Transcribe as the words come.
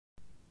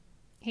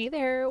Hey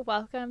there,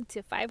 welcome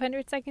to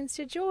 500 Seconds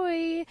to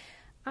Joy.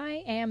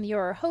 I am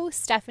your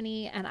host,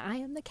 Stephanie, and I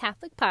am the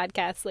Catholic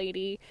Podcast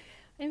Lady.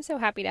 I'm so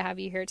happy to have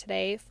you here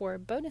today for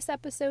bonus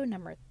episode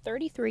number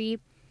 33.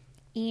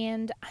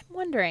 And I'm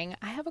wondering,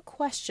 I have a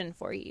question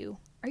for you.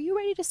 Are you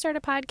ready to start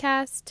a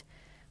podcast?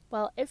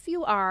 Well, if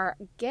you are,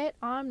 get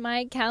on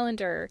my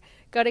calendar.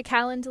 Go to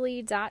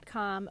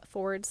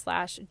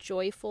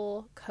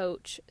calendly.com/joyful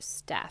coach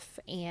Steph.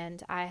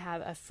 And I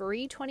have a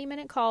free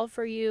 20-minute call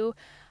for you.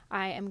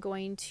 I am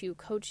going to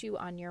coach you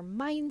on your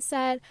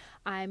mindset.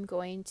 I'm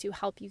going to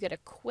help you get a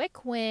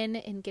quick win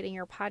in getting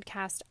your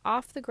podcast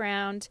off the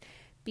ground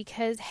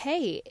because,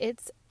 hey,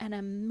 it's an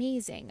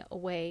amazing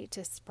way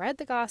to spread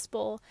the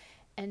gospel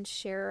and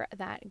share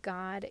that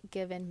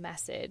God-given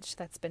message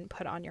that's been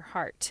put on your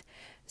heart.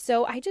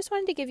 So I just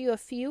wanted to give you a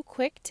few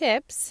quick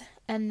tips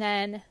and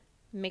then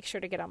make sure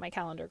to get on my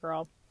calendar,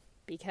 girl,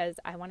 because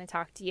I want to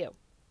talk to you.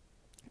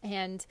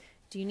 And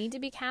do you need to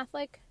be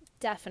Catholic?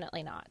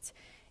 Definitely not.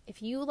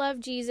 If you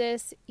love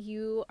Jesus,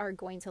 you are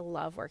going to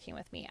love working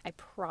with me, I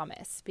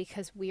promise,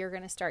 because we are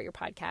going to start your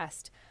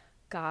podcast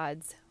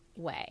God's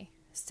way.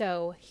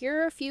 So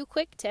here are a few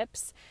quick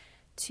tips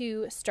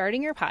to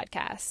starting your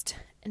podcast.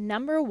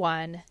 Number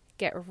one,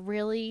 get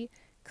really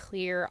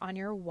clear on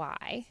your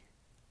why.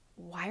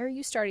 Why are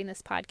you starting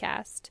this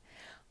podcast?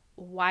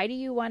 Why do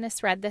you want to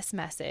spread this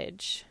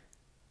message?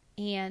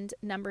 And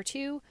number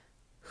two,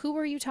 who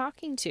are you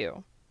talking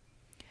to?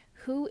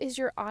 Who is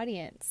your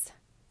audience?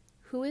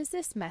 Who is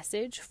this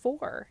message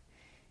for?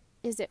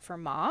 Is it for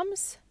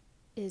moms?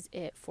 Is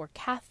it for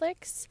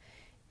Catholics?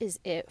 Is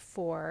it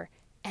for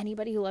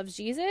anybody who loves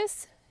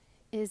Jesus?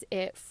 Is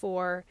it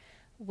for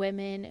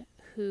women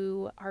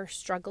who are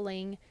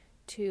struggling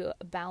to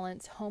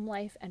balance home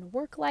life and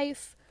work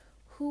life?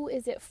 Who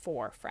is it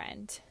for,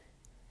 friend?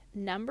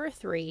 Number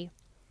three,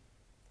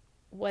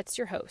 what's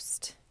your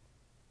host?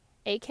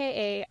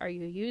 AKA, are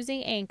you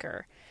using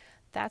Anchor?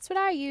 That's what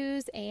I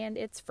use, and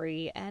it's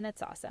free, and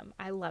it's awesome.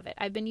 I love it.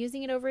 I've been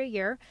using it over a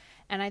year,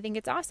 and I think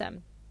it's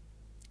awesome.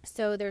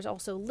 So there's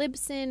also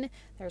Libsyn,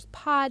 there's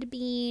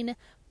Podbean,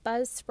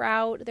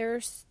 Buzzsprout.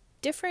 There's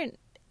different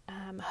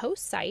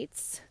host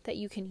sites that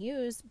you can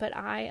use, but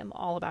I am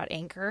all about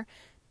Anchor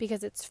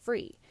because it's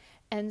free.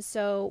 And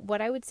so what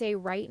I would say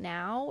right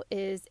now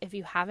is if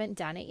you haven't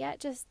done it yet,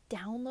 just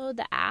download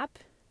the app,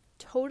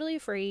 totally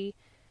free.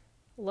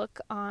 Look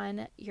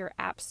on your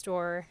app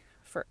store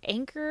for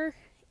Anchor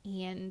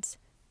and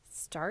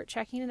start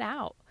checking it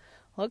out.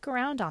 Look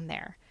around on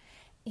there.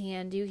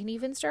 And you can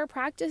even start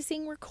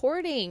practicing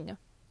recording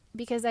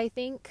because I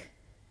think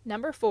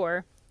number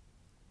four,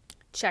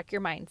 check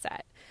your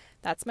mindset.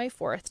 That's my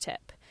fourth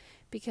tip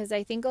because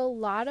I think a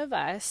lot of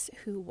us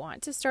who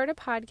want to start a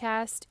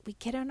podcast, we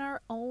get in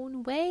our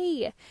own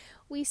way.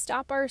 We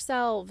stop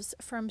ourselves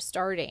from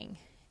starting.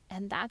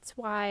 And that's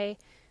why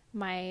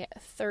my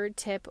third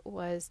tip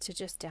was to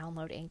just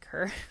download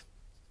Anchor.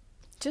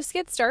 Just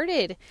get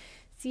started.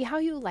 See how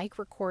you like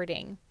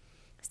recording.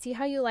 See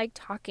how you like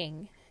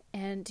talking.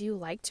 And do you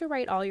like to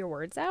write all your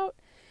words out?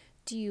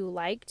 Do you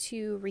like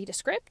to read a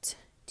script?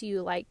 Do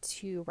you like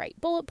to write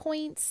bullet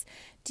points?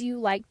 Do you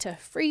like to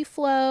free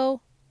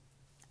flow?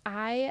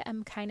 I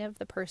am kind of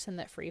the person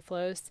that free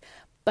flows,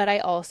 but I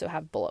also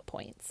have bullet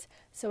points.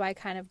 So I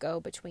kind of go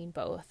between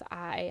both.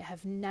 I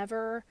have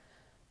never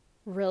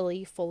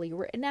really fully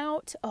written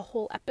out a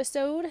whole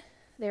episode.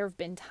 There have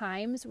been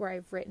times where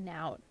I've written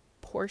out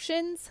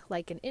portions,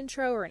 like an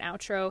intro or an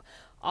outro.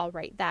 I'll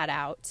write that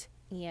out,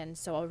 and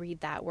so I'll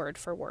read that word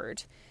for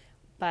word.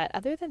 But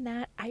other than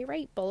that, I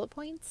write bullet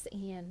points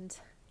and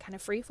kind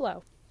of free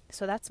flow.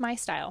 So that's my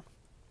style.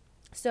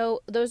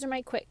 So those are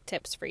my quick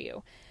tips for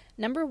you.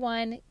 Number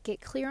one,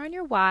 get clear on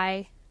your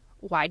why.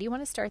 Why do you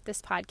want to start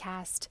this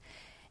podcast?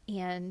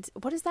 And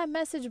what is that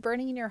message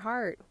burning in your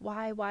heart?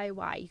 Why?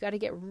 You got to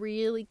get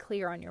really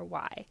clear on your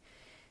why.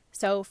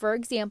 So for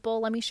example,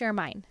 let me share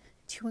mine.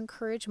 To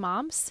encourage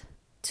moms,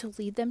 to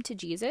lead them to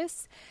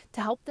Jesus,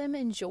 to help them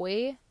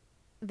enjoy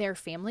their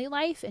family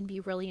life and be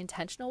really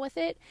intentional with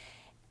it,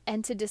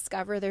 and to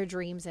discover their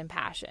dreams and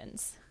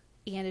passions.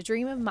 And a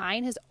dream of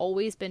mine has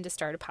always been to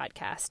start a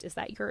podcast. Is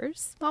that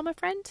yours, mama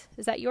friend?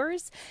 Is that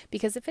yours?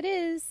 Because if it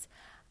is,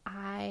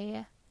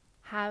 I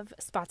have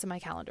spots on my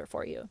calendar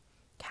for you.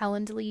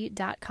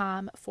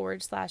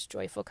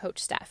 calendly.com/joyful coach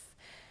Steph.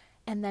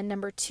 And then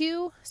number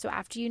two, so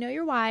after you know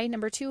your why,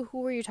 number two,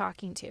 who are you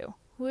talking to?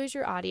 Who is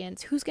your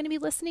audience? Who's going to be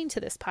listening to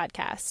this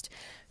podcast?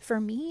 For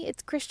me,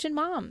 it's Christian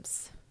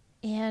moms.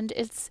 And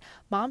it's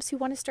moms who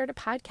want to start a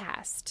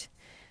podcast.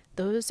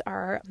 Those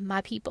are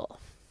my people.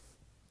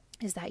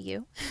 Is that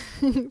you?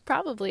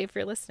 Probably if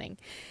you're listening.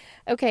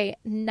 Okay,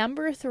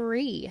 number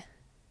three,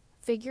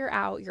 figure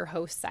out your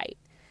host site.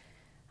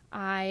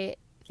 I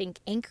think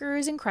Anchor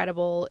is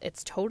incredible.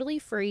 It's totally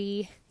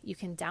free. You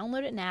can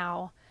download it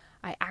now.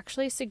 I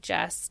actually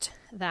suggest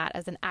that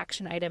as an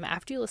action item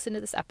after you listen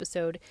to this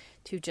episode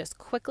to just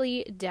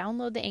quickly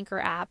download the Anchor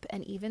app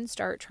and even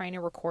start trying to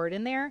record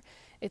in there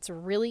It's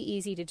really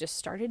easy to just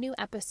start a new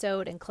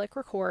episode and click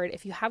record.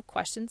 If you have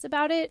questions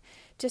about it,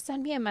 just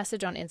send me a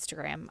message on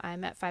Instagram.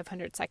 I'm at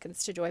 500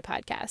 Seconds to Joy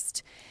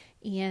Podcast.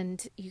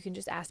 And you can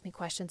just ask me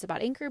questions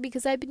about Anchor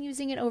because I've been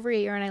using it over a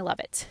year and I love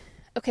it.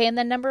 Okay, and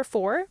then number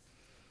 4,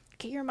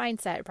 get your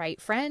mindset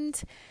right,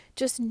 friend.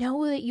 Just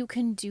know that you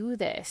can do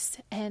this.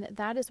 And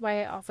that is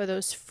why I offer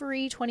those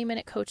free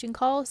 20-minute coaching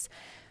calls,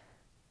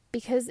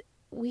 because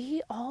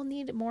we all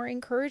need more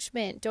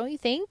encouragement, don't you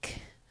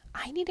think?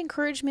 I need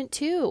encouragement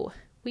too.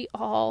 We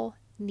all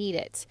need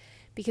it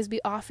because we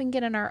often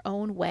get in our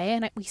own way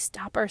and we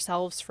stop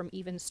ourselves from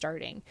even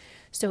starting.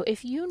 So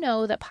if you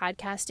know that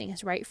podcasting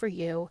is right for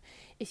you,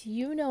 if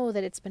you know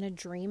that it's been a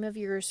dream of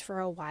yours for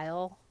a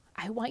while,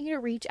 I want you to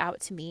reach out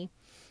to me.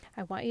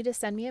 I want you to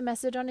send me a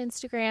message on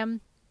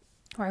Instagram,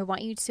 or I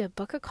want you to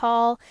book a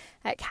call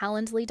at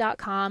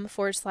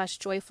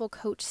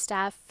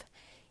calendly.com/joyfulcoachsteph.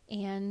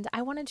 And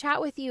I want to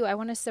chat with you. I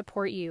want to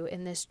support you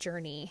in this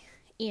journey.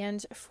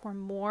 And for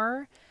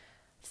more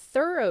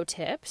thorough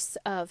tips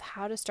of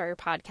how to start your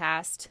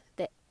podcast,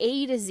 the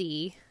A to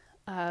Z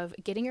of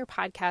getting your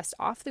podcast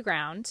off the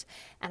ground,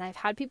 and I've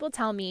had people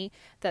tell me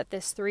that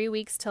this 3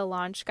 weeks to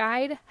launch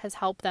guide has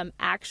helped them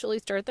actually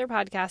start their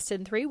podcast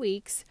in 3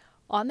 weeks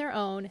on their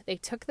own. They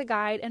took the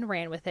guide and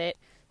ran with it.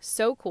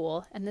 So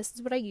cool. And this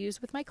is what I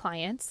use with my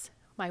clients,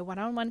 my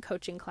one-on-one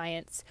coaching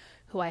clients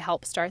who I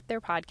help start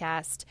their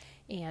podcast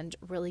and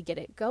really get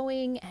it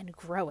going and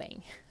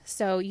growing.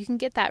 So you can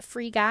get that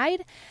free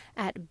guide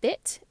at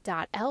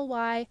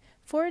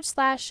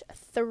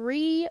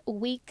bit.ly/3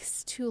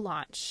 weeks to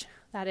launch.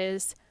 That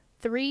is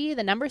 3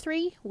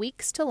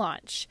 weeks to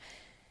launch.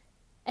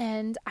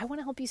 And I want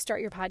to help you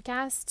start your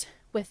podcast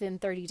within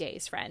 30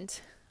 days,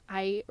 friend.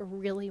 I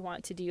really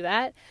want to do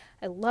that.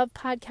 I love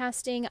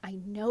podcasting. I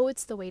know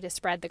it's the way to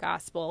spread the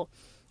gospel.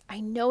 I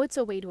know it's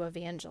a way to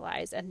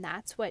evangelize, and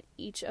that's what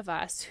each of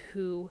us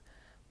who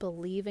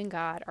believe in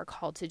God are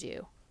called to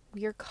do.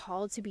 We are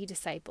called to be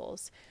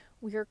disciples.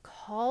 We are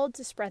called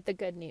to spread the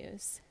good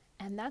news,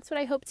 and that's what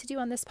I hope to do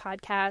on this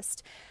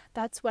podcast.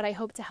 That's what I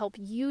hope to help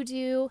you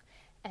do,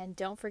 and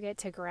don't forget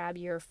to grab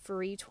your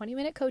free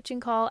 20-minute coaching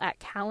call at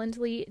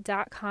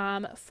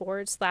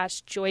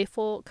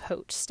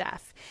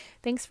calendly.com/joyfulcoachsteph.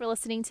 Thanks for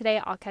listening today.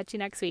 I'll catch you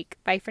next week.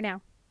 Bye for now.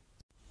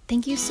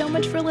 Thank you so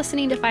much for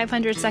listening to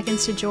 500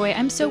 Seconds to Joy.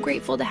 I'm so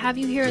grateful to have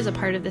you here as a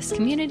part of this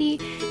community.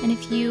 And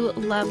if you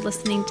love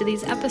listening to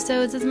these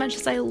episodes as much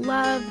as I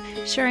love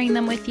sharing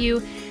them with you,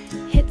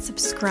 hit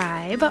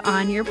subscribe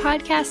on your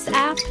podcast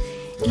app.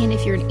 And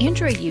if you're an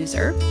Android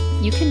user,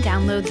 you can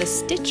download the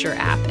Stitcher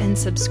app and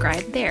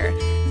subscribe there.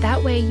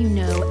 That way you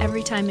know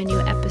every time a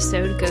new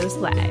episode goes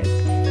live.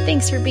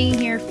 Thanks for being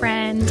here,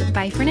 friend.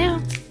 Bye for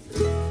now.